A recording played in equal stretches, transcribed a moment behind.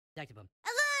Detectable.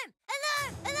 Alarm!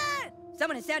 Alarm! Alarm!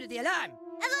 Someone has sounded the alarm!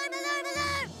 Alarm! Alarm!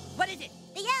 Alarm! What is it?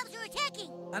 The elves are attacking!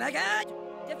 Oh my god!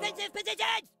 Defensive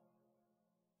positions!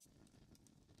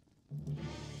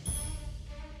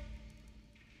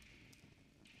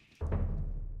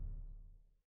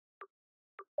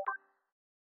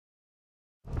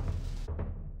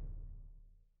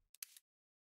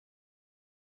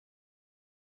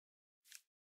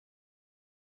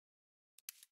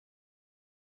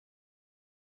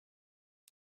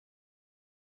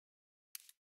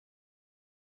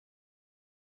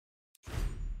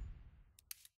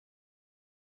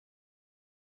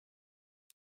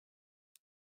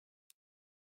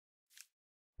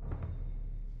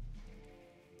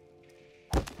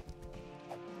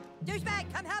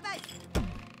 Douchebag, come help us!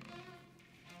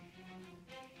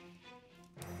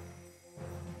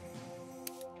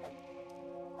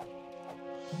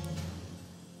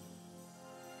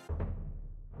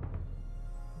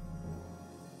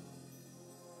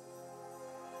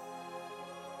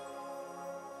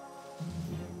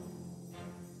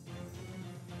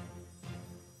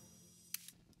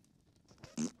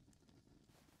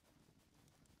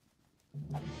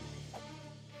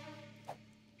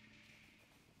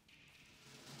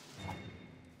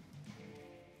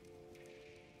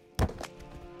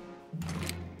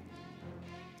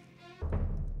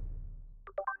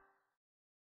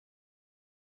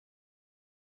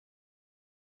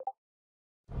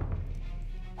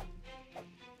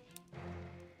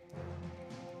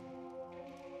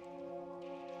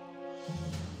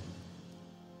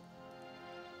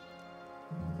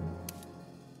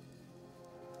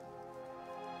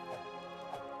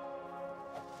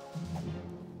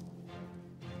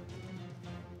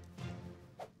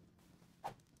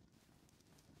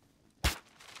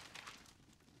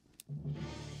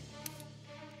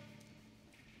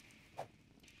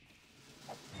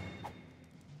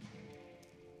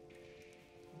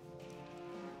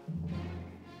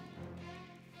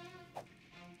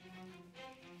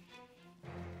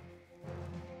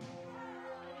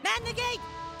 Man the gate!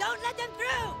 Don't let them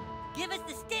through! Give us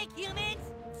the stick, humans!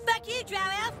 Fuck you, Drow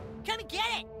Elf! Come and get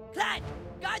it! Clyde,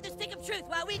 guard the stick of truth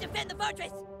while we defend the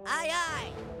fortress! Aye,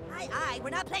 aye! Aye, aye!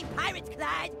 We're not playing pirates,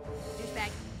 Clyde!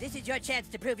 Douchebag, this is your chance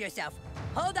to prove yourself.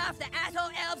 Hold off the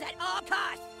asshole elves at all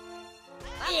costs!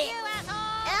 Fuck you, asshole!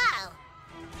 Oh!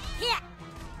 Here!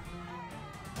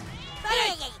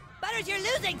 Butters! Butters, you're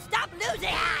losing! Stop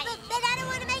losing! But I don't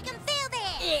want to make them feel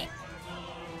bad!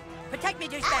 Protect me,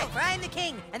 douchebag, for I am the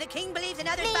king, and the king believes in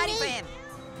others Me, fighting me. for him.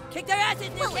 Kick their asses,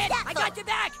 new What was kid! that I for? got your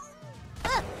back!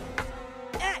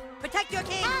 Protect your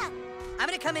king! Ah. I'm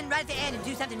gonna come in right at the end and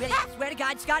do something really... Swear to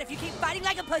God, Scott, if you keep fighting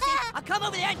like a pussy, I'll come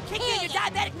over there and kick you in your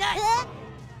diabetic nuts!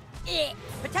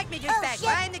 Protect me, douchebag, shit. for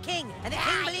I am the king, and the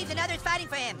king believes in others fighting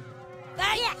for him.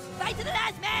 Fight! Fight to the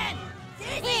last man!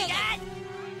 Seriously,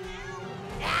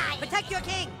 guys! Protect your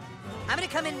king! I'm gonna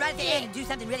come in right at the end and do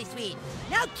something really sweet.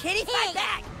 No, kitty, fight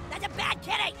back! That's a bad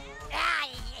kitty!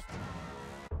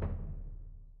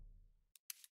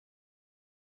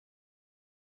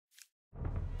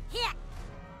 Here!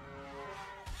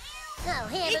 Oh,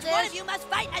 Each hamburgers! one of you must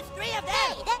fight as 3 of them!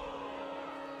 Hey, that...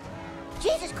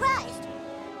 Jesus Christ!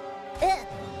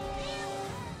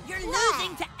 You're What?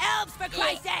 losing to elves, for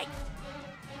Christ's sake!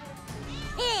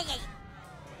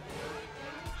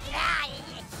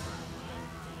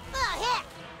 Oh, heck!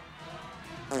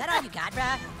 Is that all you got,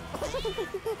 bruh?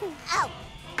 Oh!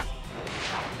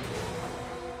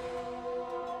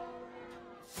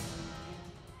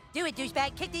 Do it,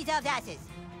 douchebag. Kick these elves' asses.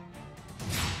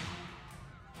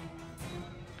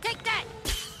 Take that!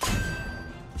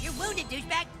 You're wounded,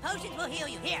 douchebag. Potions will heal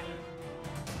you. Here.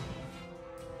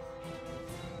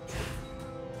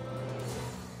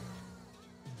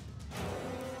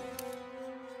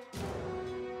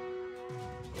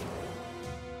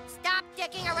 Stop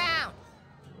dicking around!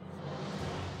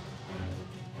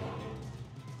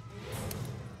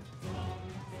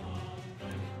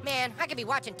 Man, I could be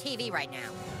watching TV right now.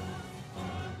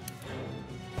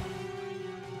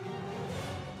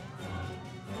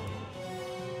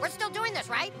 We're still doing this,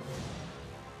 right?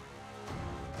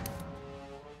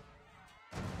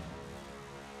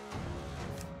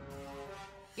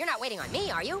 You're not waiting on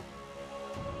me, are you?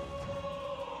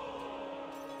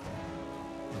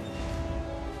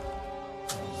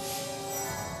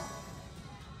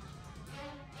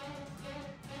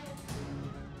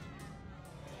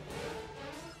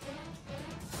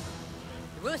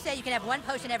 The rules say you can have 1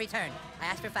 potion every turn. I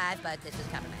asked for 5, but this was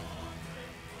compromised.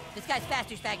 This guy's fast,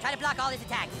 douchebag. Try to block all his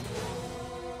attacks.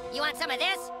 You want some of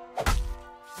this?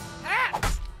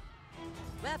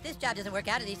 Well, if this job doesn't work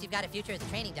out, at least you've got a future as a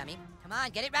training dummy. Come on,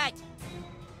 get it right.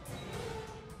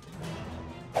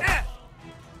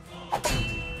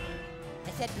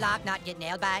 said block, not get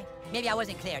nailed by. Maybe I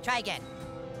wasn't clear. Try again.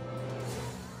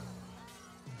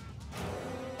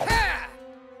 I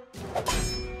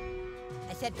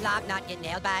said block, not get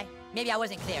nailed by. Maybe I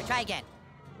wasn't clear. Try again.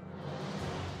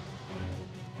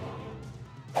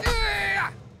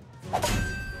 I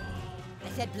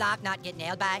said block, not get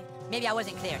nailed by. Maybe I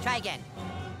wasn't clear. Try again.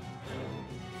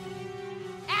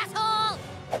 Asshole!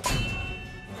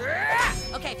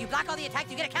 Okay, if you block all the attacks,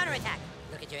 you get a counterattack.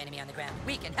 Look at your enemy on the ground.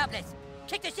 Weak and helpless.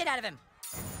 Kick the shit out of him.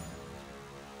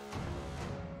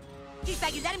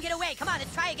 Douchebag, you let him get away. Come on,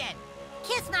 let's try again.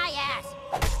 Kiss my ass.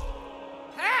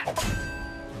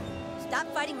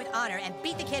 Stop fighting with honor and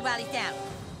beat the kid while he's down.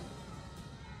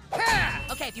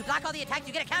 Okay, if you block all the attacks,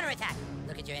 you get a counterattack.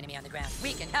 Look at your enemy on the ground.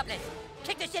 Weak and helpless.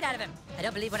 Kick the shit out of him. I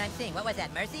don't believe what I'm seeing. What was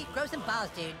that, Mercy? Grow some balls,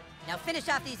 dude. Now finish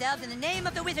off these elves in the name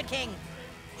of the Wizard King.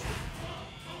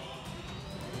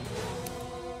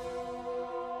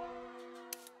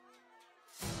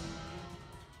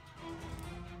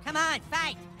 Come on,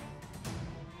 fight!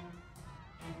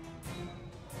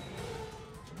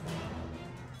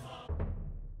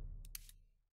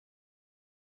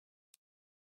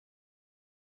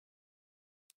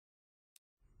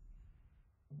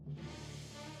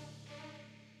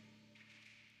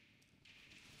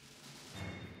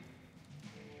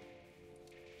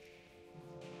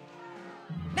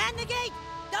 Man the gate!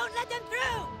 Don't let them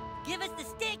through! Give us the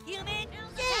stick, human!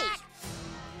 Jeez.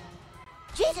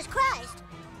 Jesus Christ.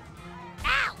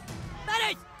 Ow!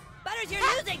 Butters! Butters, you're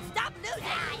losing! Stop losing!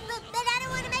 But I don't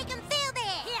want to make him feel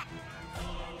bad. Here.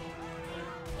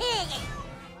 Here you.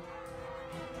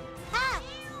 Ha.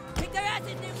 Kick their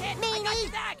asses, new kid! I got Meanie.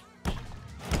 your back!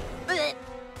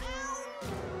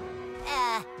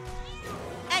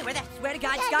 Hey, where the... Swear to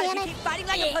God, God Scott, if damn you it. keep fighting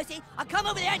like a pussy, I'll come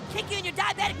over there and kick you in your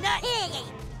diabetic nuts! Here you.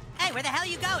 Hey, where the hell are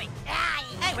you going?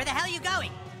 Hey, where the hell are you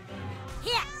going?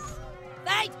 Here.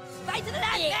 Fight! Fight to the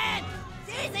last man!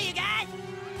 Seriously, you guys!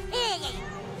 Here you.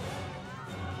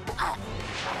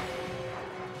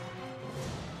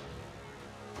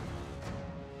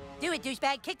 Do it,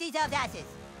 douchebag. Kick these elves' asses.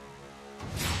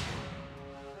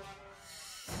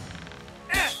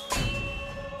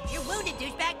 You're wounded,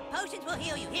 douchebag. Potions will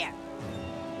heal you. Here.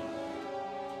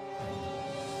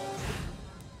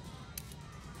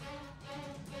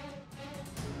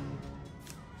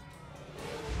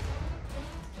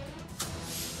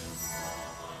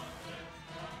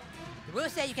 The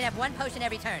rules say you can have one potion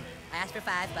every turn. I asked for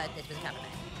 5, but this was a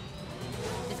compromise.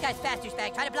 This guy's fast,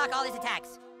 douchebag. Try to block all his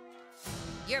attacks.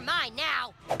 You're mine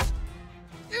now.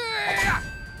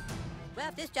 Well,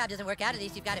 if this job doesn't work out, at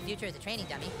least you've got a future as a training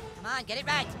dummy. Come on, get it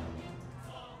right.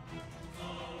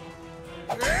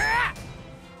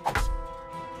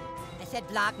 I said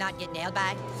block, not get nailed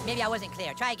by. Maybe I wasn't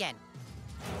clear. Try again.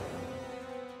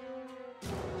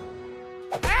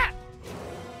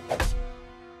 I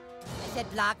said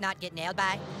block, not get nailed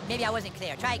by. Maybe I wasn't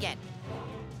clear. Try again.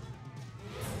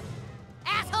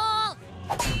 Asshole!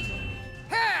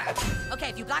 Okay,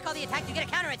 if you block all the attacks, you get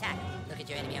a counterattack. Look at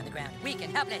your enemy on the ground. Weak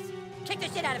and helpless. Kick the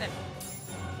shit out of him.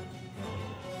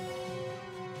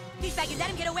 Douchebag, you let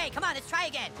him get away. Come on, let's try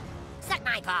again. Suck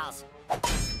my balls.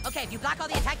 Okay, if you block all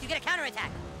the attacks, you get a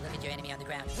counterattack. Look at your enemy on the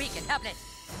ground. Weak and helpless.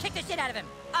 Kick the shit out of him.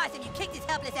 Awesome, you kicked his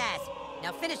helpless ass.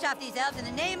 Now finish off these elves in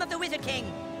the name of the Wizard King.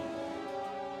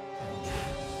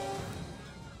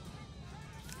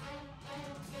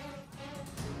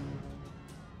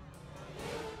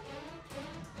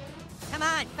 Come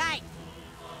on, fight!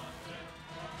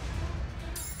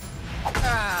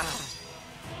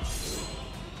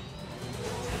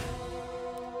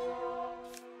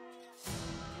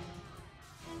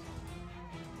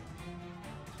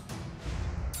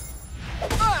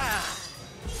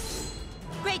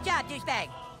 Great job, douchebag!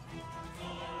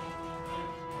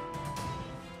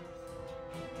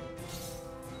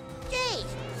 Jeez.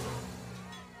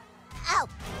 Ow.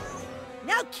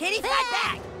 No, kitty, fight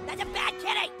back! That's a bad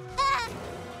kitty! Ah.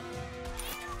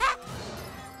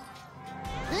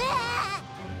 Ah.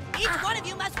 Each one of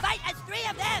you must fight as 3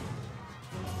 of them!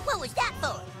 What was that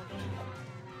for?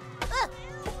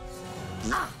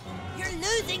 You're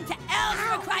losing to elves,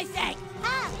 for Christ's sake!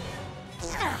 Ah.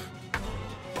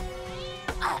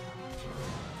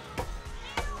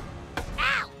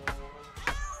 Ow.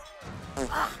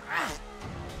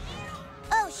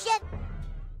 Oh, shit.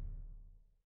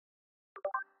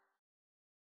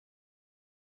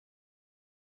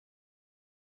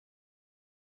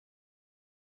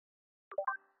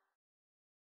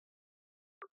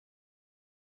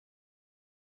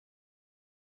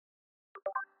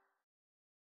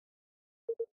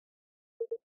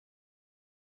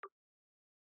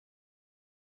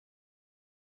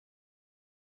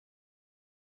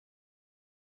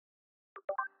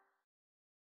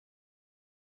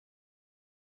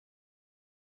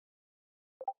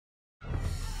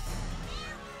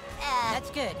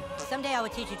 That's good. Someday I will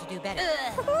teach you to do better.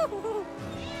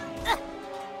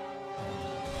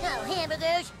 Oh,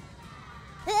 hamburgers.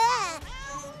 Ah!